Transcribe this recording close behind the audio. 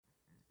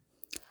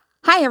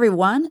Hi,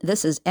 everyone.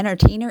 This is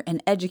entertainer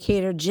and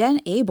educator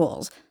Jen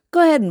Ables.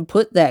 Go ahead and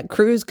put that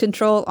cruise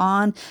control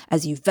on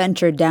as you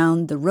venture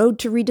down the road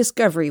to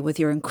rediscovery with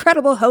your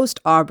incredible host,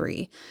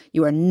 Aubrey.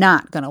 You are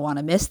not going to want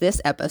to miss this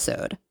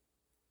episode.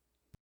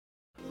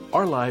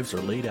 Our lives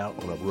are laid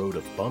out on a road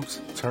of bumps,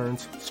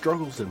 turns,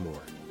 struggles, and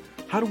more.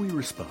 How do we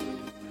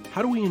respond?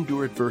 How do we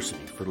endure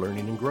adversity for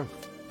learning and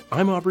growth?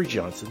 I'm Aubrey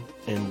Johnson,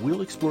 and we'll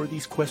explore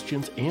these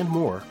questions and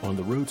more on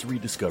the road to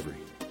rediscovery.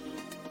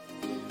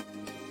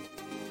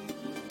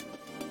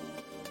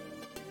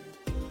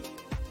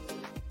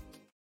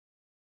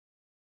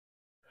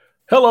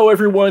 Hello,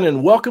 everyone,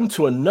 and welcome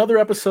to another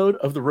episode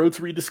of The Road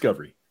to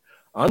Rediscovery.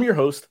 I'm your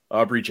host,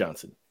 Aubrey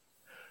Johnson.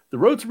 The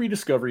Road to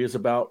Rediscovery is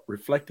about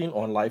reflecting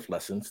on life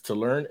lessons to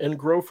learn and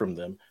grow from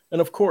them, and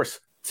of course,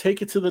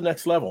 take it to the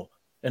next level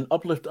and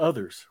uplift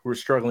others who are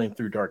struggling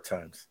through dark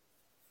times.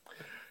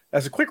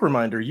 As a quick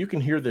reminder, you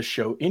can hear this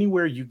show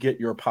anywhere you get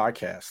your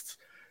podcasts.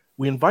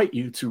 We invite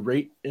you to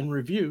rate and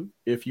review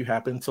if you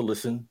happen to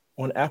listen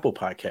on Apple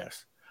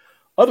Podcasts.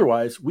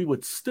 Otherwise, we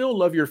would still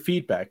love your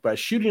feedback by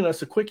shooting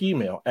us a quick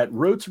email at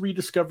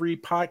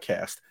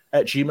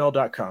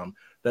roadtorediscoverypodcast@gmail.com.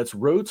 That's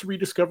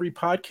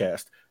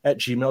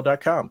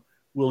roadtorediscoverypodcast@gmail.com.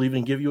 We'll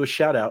even give you a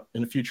shout out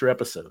in a future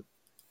episode.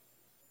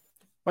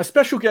 My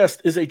special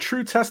guest is a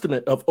true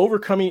testament of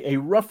overcoming a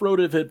rough road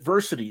of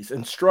adversities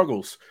and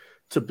struggles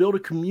to build a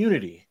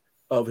community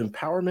of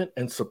empowerment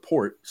and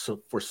support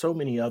for so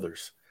many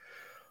others.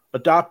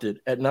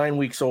 Adopted at 9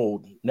 weeks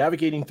old,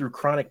 navigating through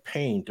chronic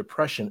pain,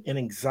 depression, and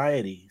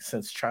anxiety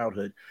since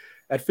childhood.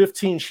 At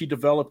 15, she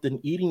developed an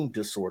eating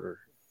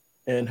disorder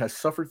and has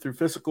suffered through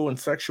physical and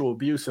sexual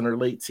abuse in her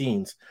late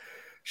teens.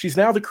 She's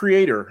now the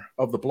creator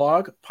of the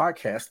blog,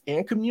 podcast,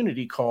 and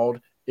community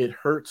called It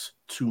Hurts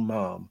to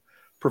Mom,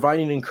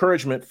 providing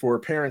encouragement for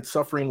parents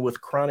suffering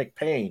with chronic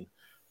pain.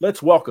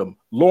 Let's welcome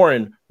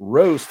Lauren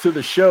Rose to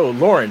the show.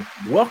 Lauren,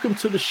 welcome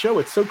to the show.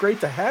 It's so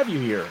great to have you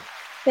here.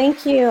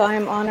 Thank you.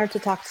 I'm honored to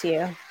talk to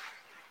you.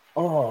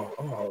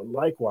 Oh,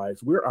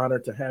 likewise. We're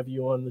honored to have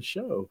you on the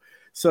show.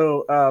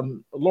 So,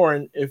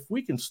 Lauren, if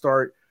we can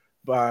start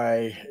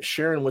by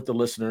sharing with the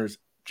listeners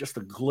just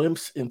a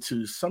glimpse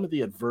into some of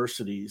the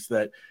adversities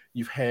that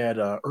you've had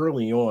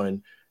early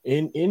on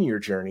in your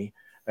journey,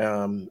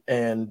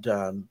 and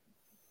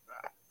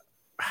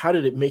how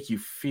did it make you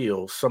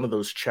feel, some of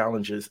those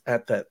challenges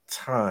at that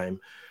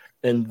time?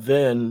 And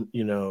then,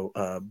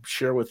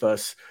 share with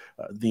us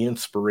the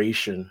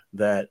inspiration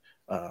that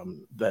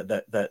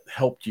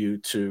helped you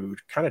to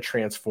kind of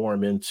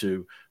transform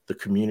into the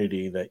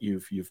community that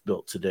you've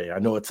built today. I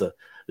know it's a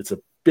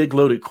big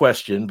loaded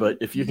question, but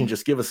if you can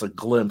just give us a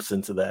glimpse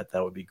into that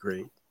would be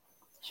great.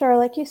 Sure.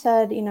 Like you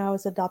said, I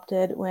was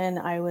adopted when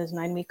I was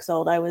 9 weeks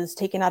old. I was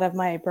taken out of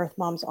my birth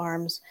mom's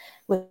arms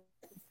with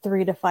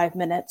 3 to 5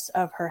 minutes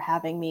of her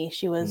having me.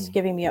 She was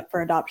giving me up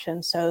for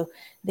adoption, so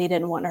they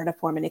didn't want her to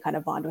form any kind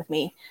of bond with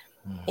me.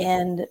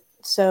 And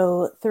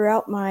so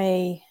throughout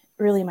my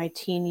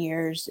teen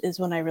years is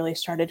when I really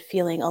started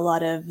feeling a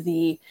lot of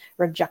the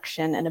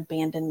rejection and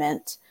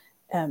abandonment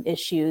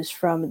issues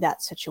from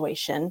that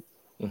situation.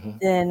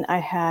 Then I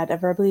had a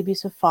verbally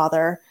abusive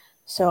father,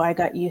 so I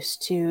got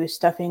used to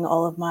stuffing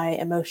all of my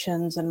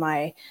emotions and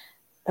my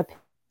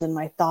opinions and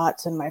my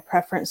thoughts and my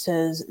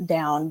preferences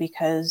down,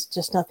 because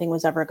just nothing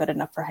was ever good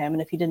enough for him.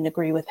 And if you didn't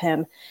agree with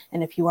him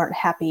and if you weren't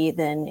happy,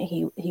 then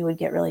he would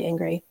get really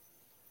angry.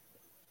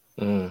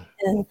 And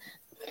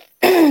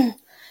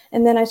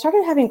and then I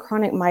started having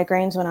chronic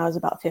migraines when I was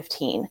about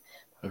 15.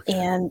 Okay.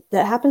 And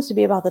that happens to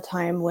be about the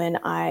time when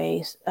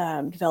I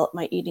developed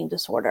my eating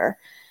disorder.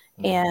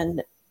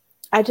 And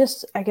I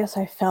guess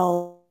I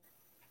felt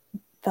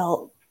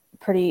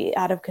pretty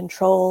out of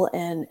control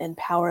and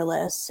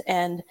powerless.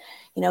 And,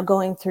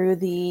 going through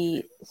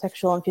the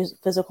sexual and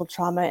physical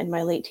trauma in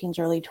my late teens,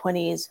 early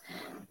 20s,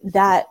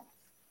 that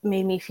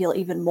made me feel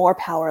even more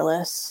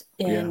powerless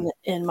in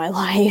my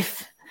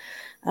life.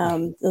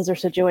 Those are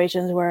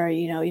situations where,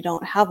 you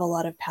don't have a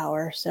lot of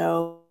power.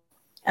 So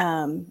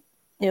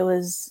it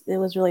was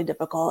really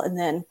difficult. And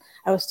then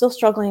I was still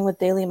struggling with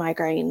daily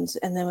migraines.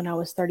 And then when I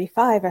was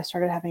 35, I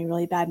started having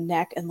really bad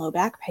neck and low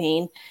back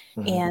pain.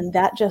 And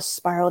that just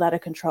spiraled out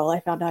of control.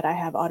 I found out I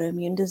have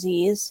autoimmune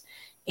disease,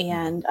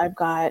 and I've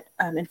got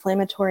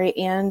inflammatory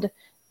and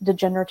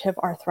degenerative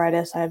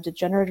arthritis. I have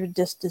degenerative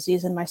disc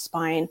disease in my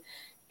spine,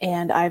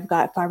 and I've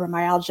got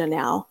fibromyalgia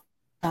now.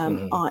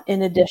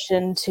 In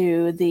addition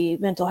to the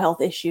mental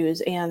health issues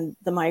and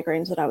the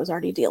migraines that I was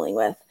already dealing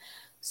with.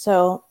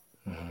 So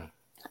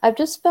I've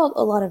just felt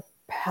a lot of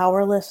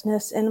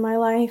powerlessness in my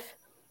life.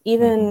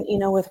 Even,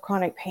 with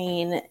chronic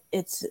pain,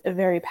 it's a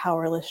very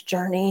powerless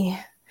journey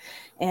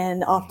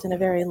and often a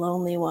very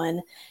lonely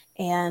one.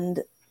 And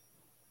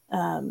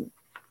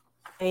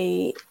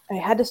I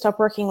had to stop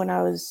working when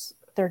I was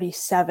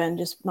 37.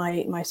 Just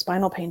my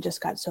spinal pain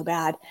just got so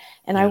bad.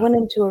 And I went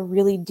into a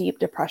really deep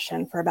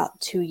depression for about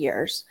 2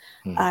 years.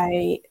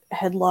 I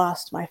had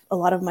lost a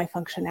lot of my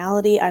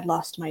functionality. I'd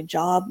lost my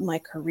job, my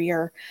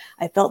career.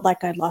 I felt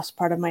like I'd lost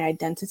part of my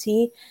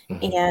identity.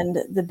 And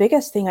the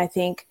biggest thing, I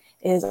think,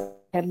 is I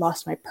had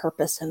lost my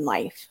purpose in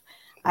life.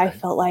 Right. I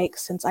felt like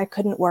since I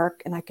couldn't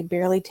work and I could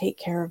barely take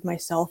care of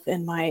myself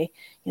and my,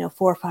 4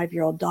 or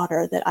 5-year-old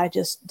daughter, that I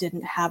just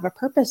didn't have a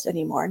purpose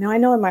anymore. Now, I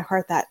know in my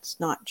heart that's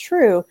not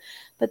true,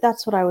 but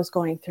that's what I was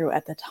going through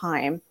at the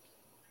time.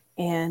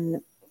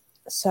 And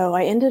so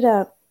I ended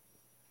up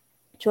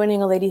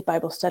joining a ladies'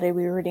 Bible study.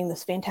 We were reading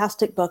this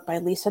fantastic book by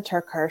Lisa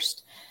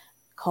TerKeurst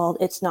called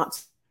It's Not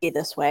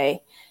This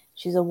Way.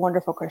 She's a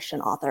wonderful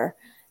Christian author.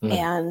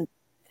 And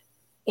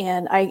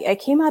I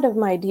came out of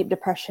my deep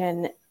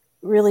depression.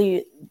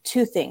 Really,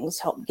 2 things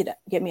helped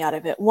get me out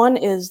of it. One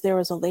is there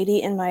was a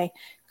lady in my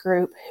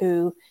group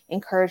who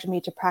encouraged me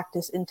to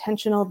practice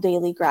intentional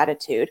daily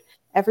gratitude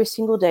every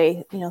single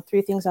day.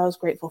 3 things I was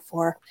grateful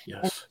for.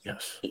 Yes.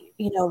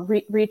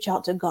 Reach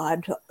out to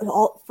God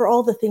for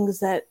all the things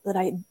that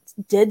I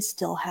did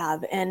still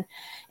have, and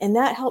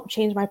that helped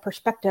change my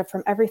perspective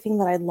from everything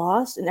that I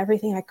lost and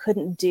everything I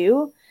couldn't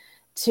do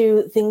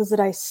to things that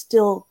I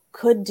still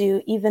could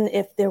do, even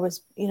if there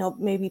was,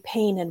 maybe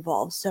pain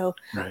involved. So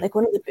Right. like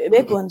one of the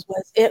big ones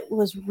was, it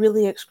was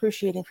really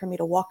excruciating for me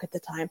to walk at the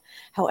time.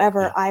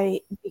 However,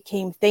 I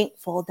became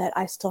thankful that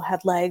I still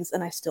had legs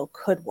and I still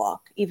could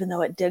walk, even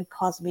though it did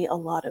cause me a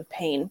lot of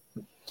pain.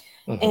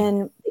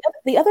 And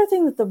the other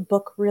thing that the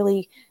book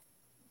really,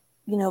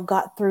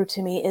 got through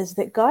to me is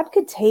that God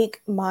could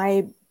take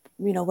my,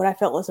 what I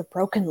felt was a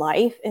broken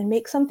life and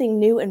make something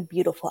new and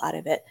beautiful out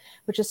of it,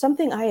 which is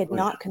something I had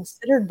not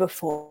considered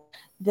before.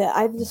 That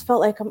I just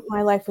felt like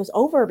my life was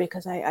over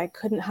because I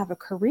couldn't have a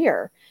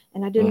career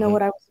and I didn't know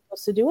what I was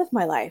supposed to do with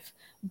my life.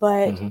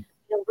 But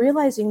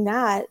realizing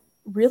that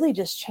really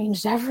just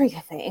changed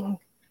everything.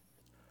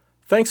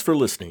 Thanks for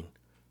listening.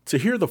 To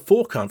hear the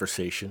full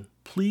conversation,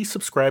 please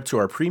subscribe to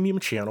our premium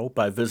channel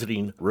by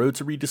visiting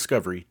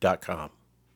roadtorediscovery.com.